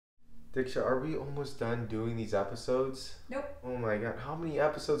Diksha, are we almost done doing these episodes? Nope. Oh my god, how many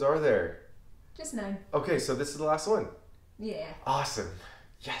episodes are there? Just 9. Okay, so this is the last one. Yeah. Awesome.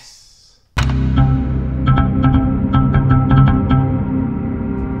 Yes.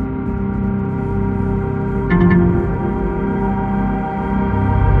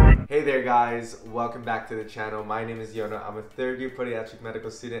 Hey there guys, welcome back to the channel. My name is Yona. I'm a third year podiatric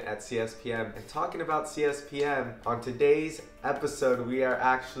medical student at CSPM. And talking about CSPM, on today's episode we are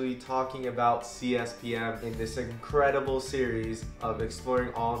actually talking about CSPM in this incredible series of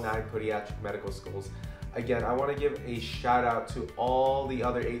exploring all 9 podiatric medical schools. Again, I want to give a shout out to all the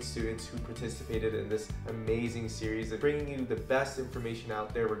other 8 students who participated in this amazing series and bringing you the best information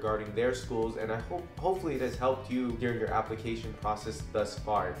out there regarding their schools, and I hopefully it has helped you during your application process thus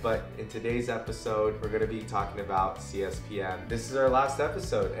far. But in today's episode, we're going to be talking about CSPM. This is our last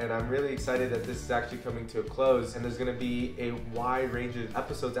episode, and I'm really excited that this is actually coming to a close, and there's going to be a wide range of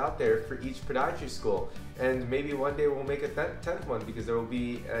episodes out there for each podiatry school. And maybe one day we'll make a 10th one because there will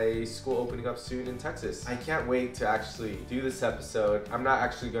be a school opening up soon in Texas. I can't wait to actually do this episode. I'm not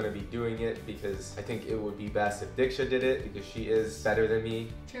actually going to be doing it because I think it would be best if Diksha did it because she is better than me.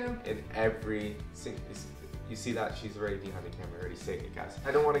 True. In every single... You see that? She's already behind the camera, already saying it, guys.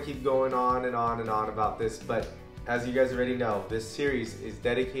 I don't want to keep going on and on and on about this, but as you guys already know, this series is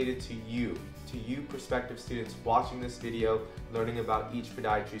dedicated to you prospective students watching this video, learning about each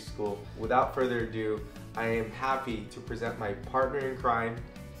podiatry school. Without further ado, I am happy to present my partner in crime,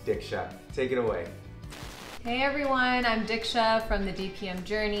 Diksha. Take it away. Hey everyone, I'm Diksha from the DPM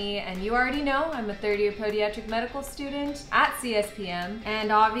Journey, and you already know I'm a third year podiatric medical student at CSPM, and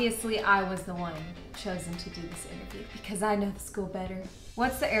obviously I was the one chosen to do this interview because I know the school better.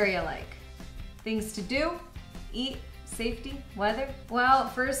 What's the area like? Things to do? Eat? Safety? Weather? Well,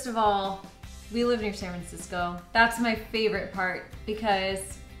 first of all, we live near San Francisco. That's my favorite part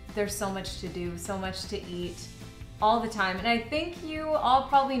because there's so much to do, so much to eat all the time. And I think you all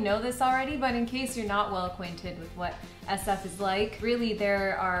probably know this already, but in case you're not well acquainted with what SF is like, really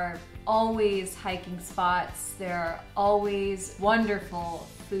there are always hiking spots. There are always wonderful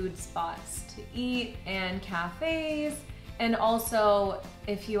food spots to eat and cafes. And also,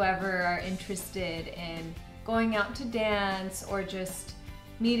 if you ever are interested in going out to dance or just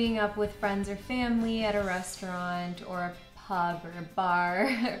meeting up with friends or family at a restaurant or a pub or a bar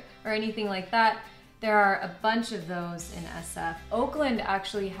or anything like that, there are a bunch of those in SF. Oakland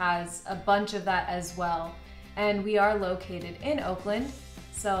actually has a bunch of that as well, and we are located in Oakland,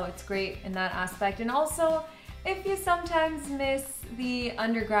 so it's great in that aspect. And also, if you sometimes miss the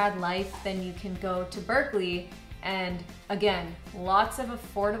undergrad life, then you can go to Berkeley, and again, lots of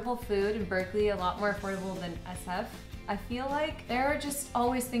affordable food in Berkeley, a lot more affordable than SF. I feel like there are just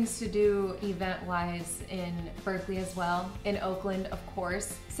always things to do event-wise in Berkeley as well. In Oakland, of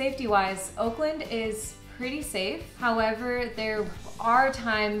course. Safety-wise, Oakland is pretty safe. However, there are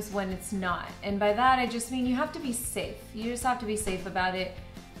times when it's not. And by that, I just mean you have to be safe. You just have to be safe about it.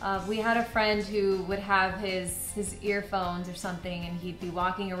 We had a friend who would have his earphones or something, and he'd be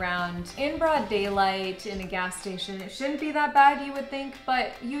walking around in broad daylight in a gas station. It shouldn't be that bad, you would think,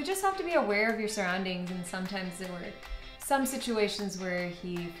 but you just have to be aware of your surroundings, and sometimes there were some situations where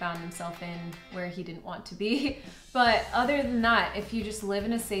he found himself in where he didn't want to be. But other than that, if you just live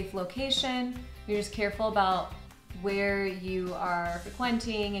in a safe location, you're just careful about where you are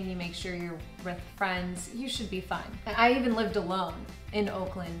frequenting and you make sure you're with friends, you should be fine. And I even lived alone in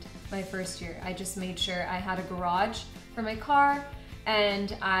Oakland my first year. I just made sure I had a garage for my car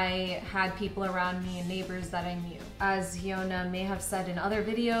and I had people around me and neighbors that I knew. As Yona may have said in other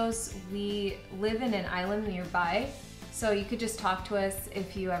videos, we live in an island nearby, so you could just talk to us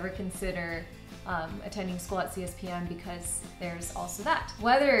if you ever consider attending school at CSPM, because there's also that.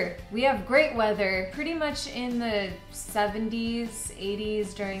 Weather, we have great weather, pretty much in the 70s,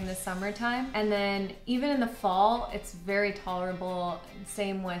 80s during the summertime. And then even in the fall, it's very tolerable.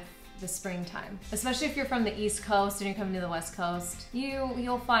 Same with the springtime. Especially if you're from the East Coast and you're coming to the West Coast,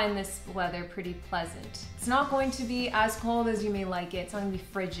 you'll find this weather pretty pleasant. It's not going to be as cold as you may like it. It's not gonna be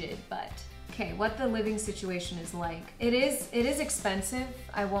frigid, but okay, what the living situation is like. It is expensive,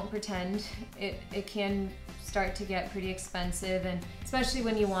 I won't pretend. It can start to get pretty expensive, and especially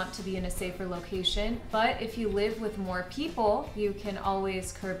when you want to be in a safer location. But if you live with more people, you can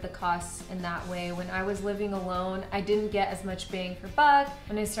always curb the costs in that way. When I was living alone, I didn't get as much bang for buck.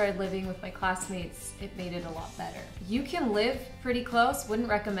 When I started living with my classmates, it made it a lot better. You can live pretty close, wouldn't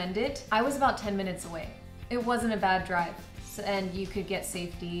recommend it. I was about 10 minutes away. It wasn't a bad drive. And you could get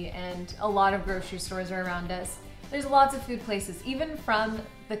safety, and a lot of grocery stores are around us. There's lots of food places, even from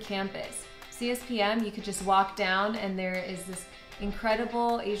the campus. CSPM, you could just walk down and there is this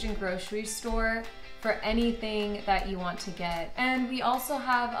incredible Asian grocery store for anything that you want to get. And we also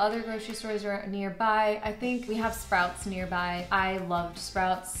have other grocery stores nearby. I think we have Sprouts nearby. I loved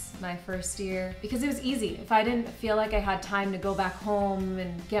Sprouts my first year because it was easy. If I didn't feel like I had time to go back home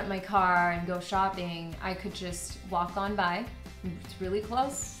and get my car and go shopping, I could just walk on by. It's really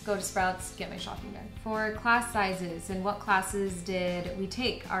close, go to Sprouts, get my shopping done. For class sizes and what classes did we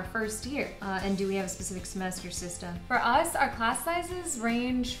take our first year, and do we have a specific semester system? For us, our class sizes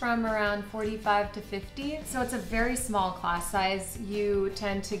range from around 45 to 50, so it's a very small class size. You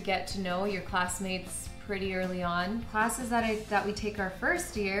tend to get to know your classmates pretty early on. Classes that we take our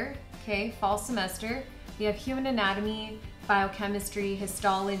first year, okay, fall semester, we have human anatomy, biochemistry,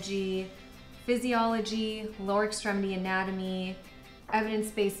 histology, physiology, lower extremity anatomy,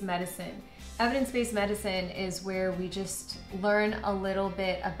 evidence-based medicine. Evidence-based medicine is where we just learn a little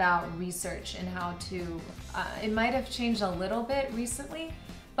bit about research and how to, it might have changed a little bit recently,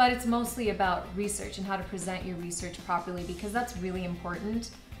 but it's mostly about research and how to present your research properly, because that's really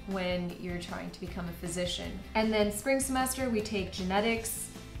important when you're trying to become a physician. And then spring semester, we take genetics,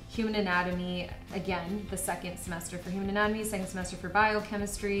 human anatomy, again, the second semester for human anatomy, second semester for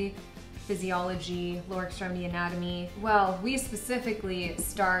biochemistry, physiology, lower extremity anatomy. Well, we specifically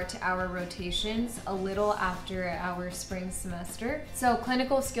start our rotations a little after our spring semester. So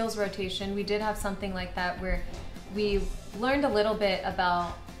clinical skills rotation, we did have something like that where we learned a little bit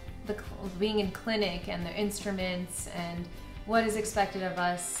about being in clinic and the instruments and what is expected of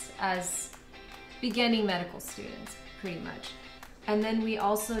us as beginning medical students, pretty much. And then we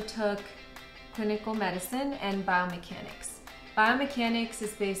also took clinical medicine and biomechanics. Biomechanics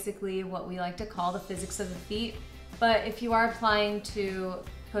is basically what we like to call the physics of the feet, but if you are applying to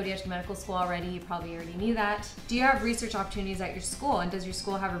podiatric medical school already, you probably already knew that. Do you have research opportunities at your school, and does your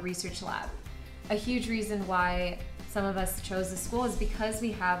school have a research lab? A huge reason why some of us chose the school is because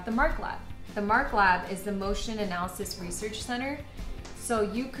we have the MARC lab. The MARC lab is the Motion Analysis Research Center, so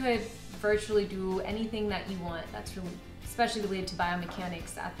you could virtually do anything that you want that's really, especially related to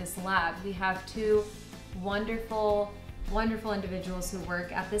biomechanics at this lab. We have two wonderful individuals who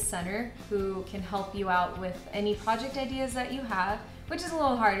work at this center who can help you out with any project ideas that you have, which is a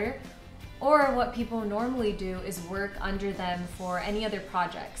little harder, or what people normally do is work under them for any other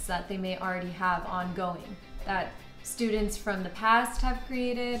projects that they may already have ongoing that students from the past have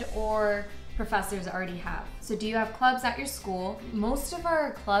created or professors already have. So do you have clubs at your school? Most of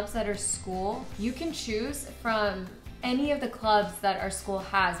our clubs at our school, you can choose from any of the clubs that our school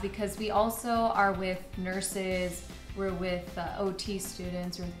has, because we also are with nurses, we're with OT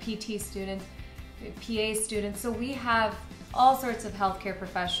students, we're with PT students, PA students. So we have all sorts of healthcare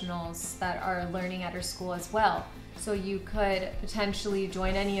professionals that are learning at our school as well. So you could potentially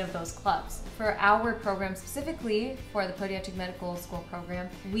join any of those clubs. For our program specifically, for the Podiatric Medical School program,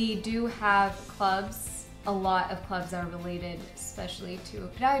 we do have clubs, a lot of clubs that are related especially to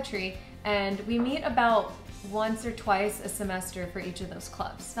podiatry, and we meet about once or twice a semester for each of those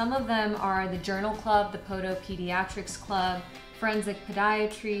clubs. Some of them are the Journal Club, the Pediatrics Club, Forensic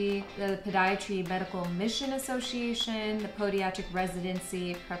Podiatry, the Podiatry Medical Mission Association, the Podiatric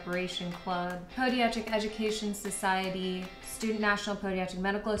Residency Preparation Club, Podiatric Education Society, Student National Podiatric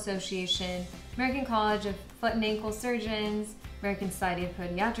Medical Association, American College of Foot and Ankle Surgeons, American Society of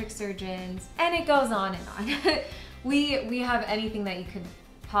Podiatric Surgeons, and it goes on and on. We have anything that you could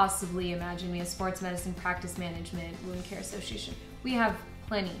possibly imagine. We have sports medicine, practice management, wound care association. We have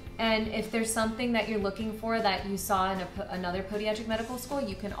plenty. And if there's something that you're looking for that you saw in another podiatric medical school,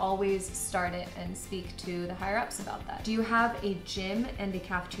 you can always start it and speak to the higher ups about that. Do you have a gym and a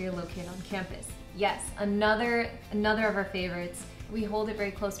cafeteria located on campus? Yes, another of our favorites. We hold it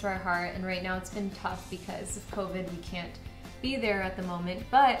very close to our heart, and right now it's been tough because of COVID. We can't be there at the moment,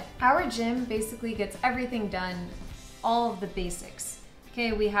 but our gym basically gets everything done, all of the basics.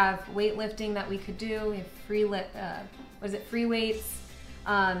 Okay, we have weightlifting that we could do. We have free weights.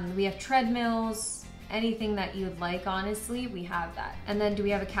 We have treadmills. Anything that you would like, honestly, we have that. And then do we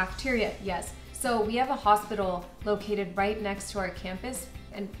have a cafeteria? Yes. So we have a hospital located right next to our campus,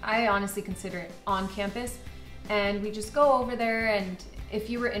 and I honestly consider it on campus. And we just go over there, and if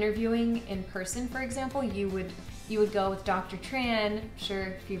you were interviewing in person, for example, you would go with Dr. Tran. I'm sure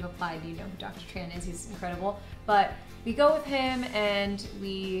if you've applied, you know who Dr. Tran is. He's incredible. But we go with him and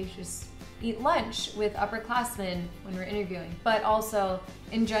we just eat lunch with upperclassmen when we're interviewing. But also,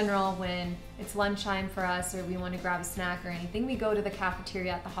 in general, when it's lunchtime for us or we want to grab a snack or anything, we go to the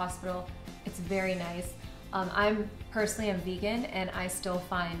cafeteria at the hospital. It's very nice. I'm personally a vegan, and I still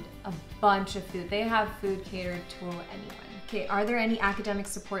find a bunch of food. They have food catered to anyone. Okay, are there any academic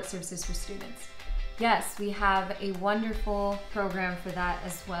support services for students? Yes, we have a wonderful program for that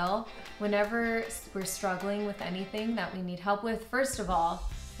as well. Whenever we're struggling with anything that we need help with, first of all,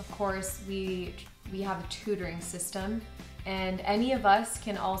 of course, we have a tutoring system, and any of us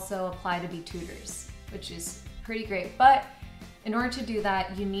can also apply to be tutors, which is pretty great. But in order to do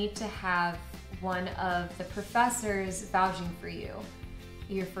that, you need to have one of the professors vouching for you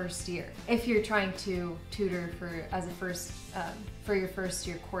your first year, if you're trying to tutor for your first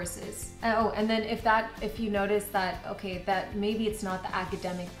year courses. Oh, and then if you notice that, okay, that maybe it's not the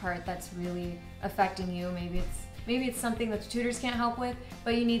academic part that's really affecting you, maybe it's something that the tutors can't help with,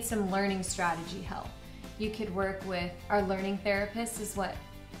 but you need some learning strategy help. You could work with our learning therapist, is what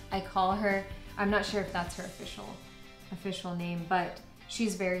I call her. I'm not sure if that's her official name, but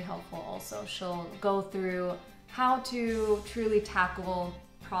she's very helpful also. She'll go through how to truly tackle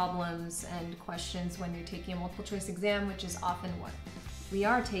problems and questions when you're taking a multiple choice exam, which is often what we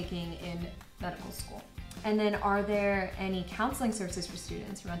are taking in medical school. And then, are there any counseling services for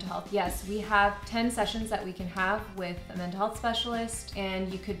students for mental health? Yes, we have 10 sessions that we can have with a mental health specialist,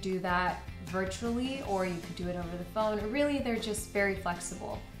 and you could do that virtually or you could do it over the phone. Really, they're just very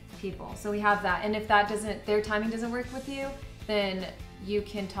flexible people. So we have that. And if their timing doesn't work with you, then you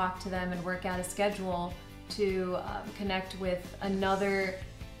can talk to them and work out a schedule to connect with another,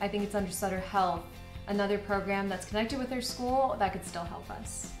 I think it's under Sutter Health, another program that's connected with their school that could still help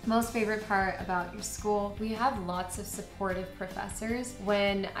us. Most favorite part about your school, we have lots of supportive professors.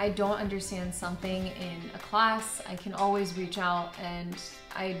 When I don't understand something in a class, I can always reach out and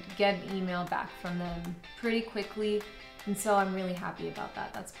I get an email back from them pretty quickly. And so I'm really happy about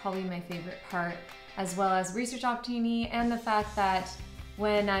that. That's probably my favorite part, as well as research opportunity and the fact that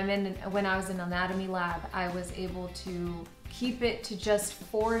when I was in anatomy lab, I was able to keep it to just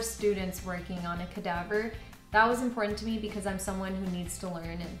 4 students working on a cadaver. That was important to me because I'm someone who needs to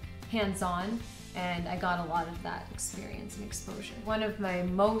learn and hands-on, and I got a lot of that experience and exposure. One of my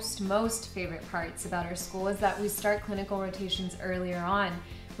most favorite parts about our school is that we start clinical rotations earlier on,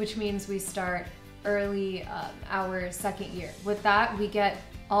 which means we start early our second year. With that, we get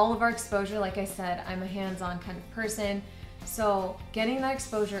all of our exposure. Like I said, I'm a hands-on kind of person. So getting that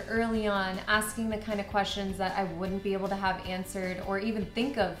exposure early on, asking the kind of questions that I wouldn't be able to have answered or even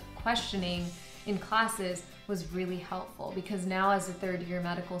think of questioning in classes was really helpful, because now as a third-year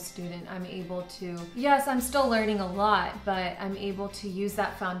medical student, I'm able to, yes, I'm still learning a lot, but I'm able to use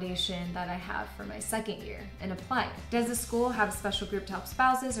that foundation that I have for my second year and apply it. Does the school have a special group to help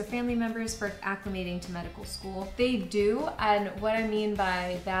spouses or family members for acclimating to medical school? They do, and what I mean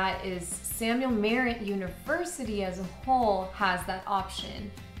by that is Samuel Merritt University as a whole has that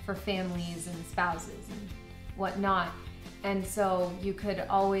option for families and spouses and whatnot. And so you could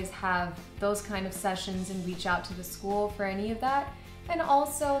always have those kind of sessions and reach out to the school for any of that. And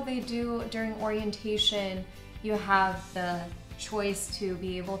also they do, during orientation, you have the choice to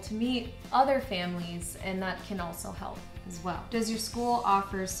be able to meet other families, and that can also help as well. Does your school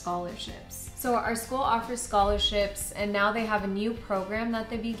offer scholarships? So our school offers scholarships, and now they have a new program that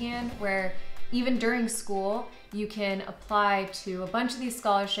they began where even during school, you can apply to a bunch of these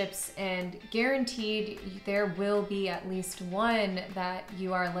scholarships, and guaranteed there will be at least one that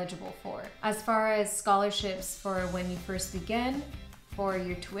you are eligible for. As far as scholarships for when you first begin, for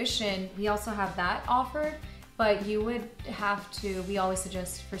your tuition, we also have that offered, but you would have to, we always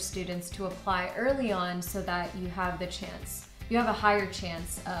suggest for students to apply early on so that you have the chance, you have a higher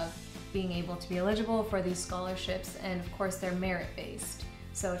chance of being able to be eligible for these scholarships, and of course they're merit-based.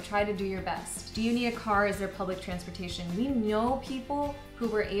 So try to do your best. Do you need a car? Is there public transportation? We know people who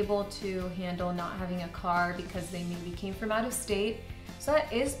were able to handle not having a car because they maybe came from out of state. So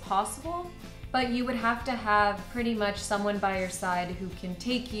that is possible, but you would have to have pretty much someone by your side who can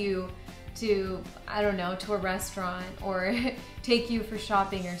take you to, I don't know, to a restaurant or take you for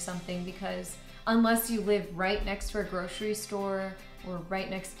shopping or something, because unless you live right next to a grocery store or right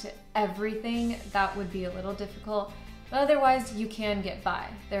next to everything, that would be a little difficult. But otherwise, you can get by.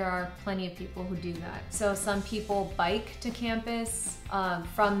 There are plenty of people who do that. So some people bike to campus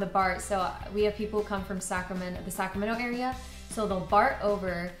from the BART. So we have people who come from Sacramento, the Sacramento area. So they'll BART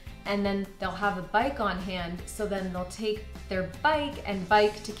over and then they'll have a bike on hand. So then they'll take their bike and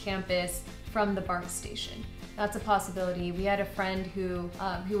bike to campus from the BART station. That's a possibility. We had a friend who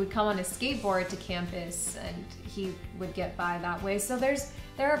would come on a skateboard to campus and he would get by that way. So there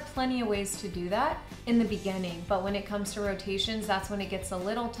are plenty of ways to do that in the beginning, but when it comes to rotations, that's when it gets a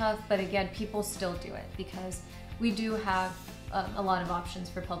little tough. But again, people still do it because we do have a lot of options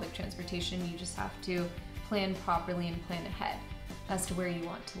for public transportation. You just have to plan properly and plan ahead. as to where you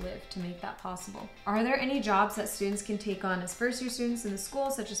want to live to make that possible. Are there any jobs that students can take on as first-year students in the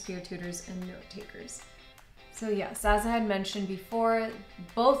school, such as peer tutors and note takers? So yes, as I had mentioned before,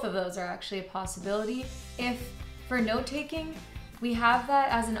 both of those are actually a possibility. If for note taking, we have that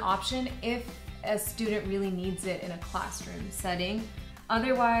as an option if a student really needs it in a classroom setting.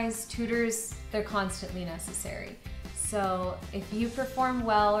 Otherwise, tutors, they're constantly necessary. So if you perform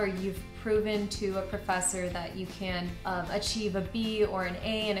well or you've proven to a professor that you can achieve a B or an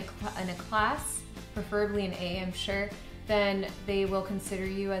A in a class, preferably an A, I'm sure, then they will consider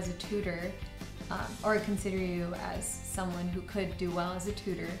you as a tutor or consider you as someone who could do well as a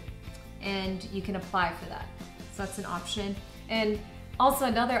tutor, and you can apply for that. So that's an option. And also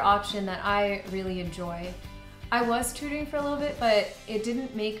another option that I really enjoy, I was tutoring for a little bit, but it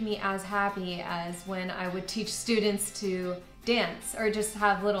didn't make me as happy as when I would teach students to dance or just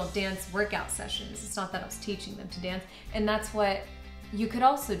have little dance workout sessions. It's not that I was teaching them to dance. And that's what you could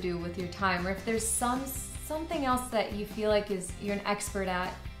also do with your time. Or if there's something else that you feel like you're an expert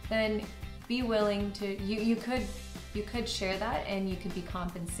at, then be willing to, you could share that and you could be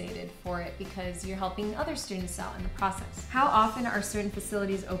compensated for it because you're helping other students out in the process. How often are certain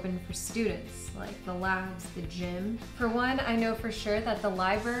facilities open for students, like the labs, the gym? For one, I know for sure that the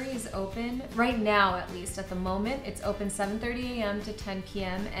library is open, right now at least, at the moment, it's open 7:30 a.m. to 10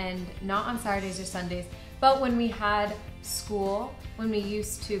 p.m. and not on Saturdays or Sundays. But when we had school, when we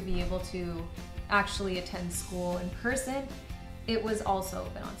used to be able to actually attend school in person, it was also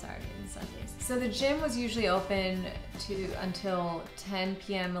open on Saturdays and Sundays. So the gym was usually open until 10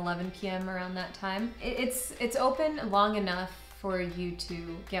 p.m., 11 p.m. around that time. It's open long enough for you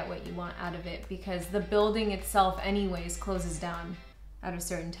to get what you want out of it because the building itself anyways closes down at a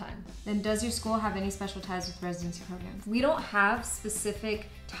certain time. Then does your school have any special ties with residency programs? We don't have specific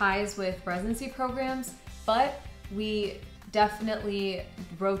ties with residency programs, but we definitely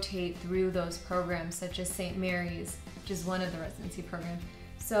rotate through those programs such as St. Mary's, which is one of the residency programs.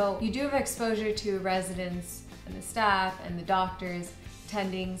 So you do have exposure to residents and the staff and the doctors,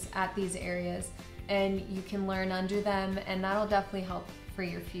 attendings at these areas, and you can learn under them, and that'll definitely help for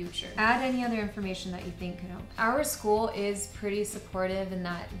your future. Add any other information that you think could help. Our school is pretty supportive in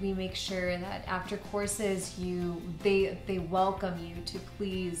that we make sure that after courses they welcome you to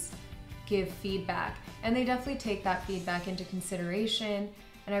please give feedback, and they definitely take that feedback into consideration.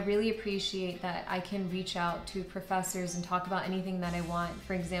 And I really appreciate that I can reach out to professors and talk about anything that I want.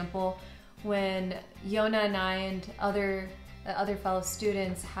 For example, when Yona and I and other fellow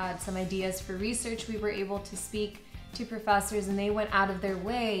students had some ideas for research, we were able to speak to professors and they went out of their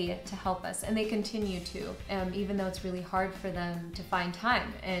way to help us, and they continue to, even though it's really hard for them to find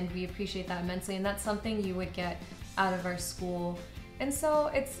time, and we appreciate that immensely, and that's something you would get out of our school. And so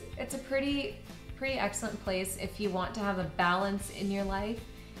it's a pretty excellent place if you want to have a balance in your life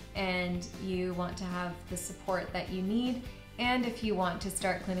and you want to have the support that you need, and if you want to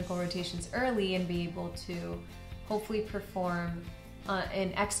start clinical rotations early and be able to hopefully perform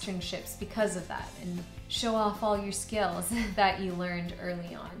in externships because of that and show off all your skills that you learned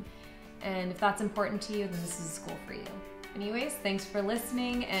early on. And if that's important to you, then this is a school for you. Anyways, thanks for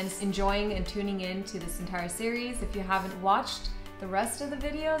listening and enjoying and tuning in to this entire series. If you haven't watched the rest of the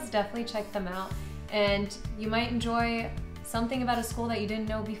videos, definitely check them out, and you might enjoy something about a school that you didn't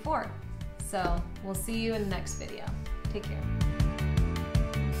know before. So we'll see you in the next video. Take care.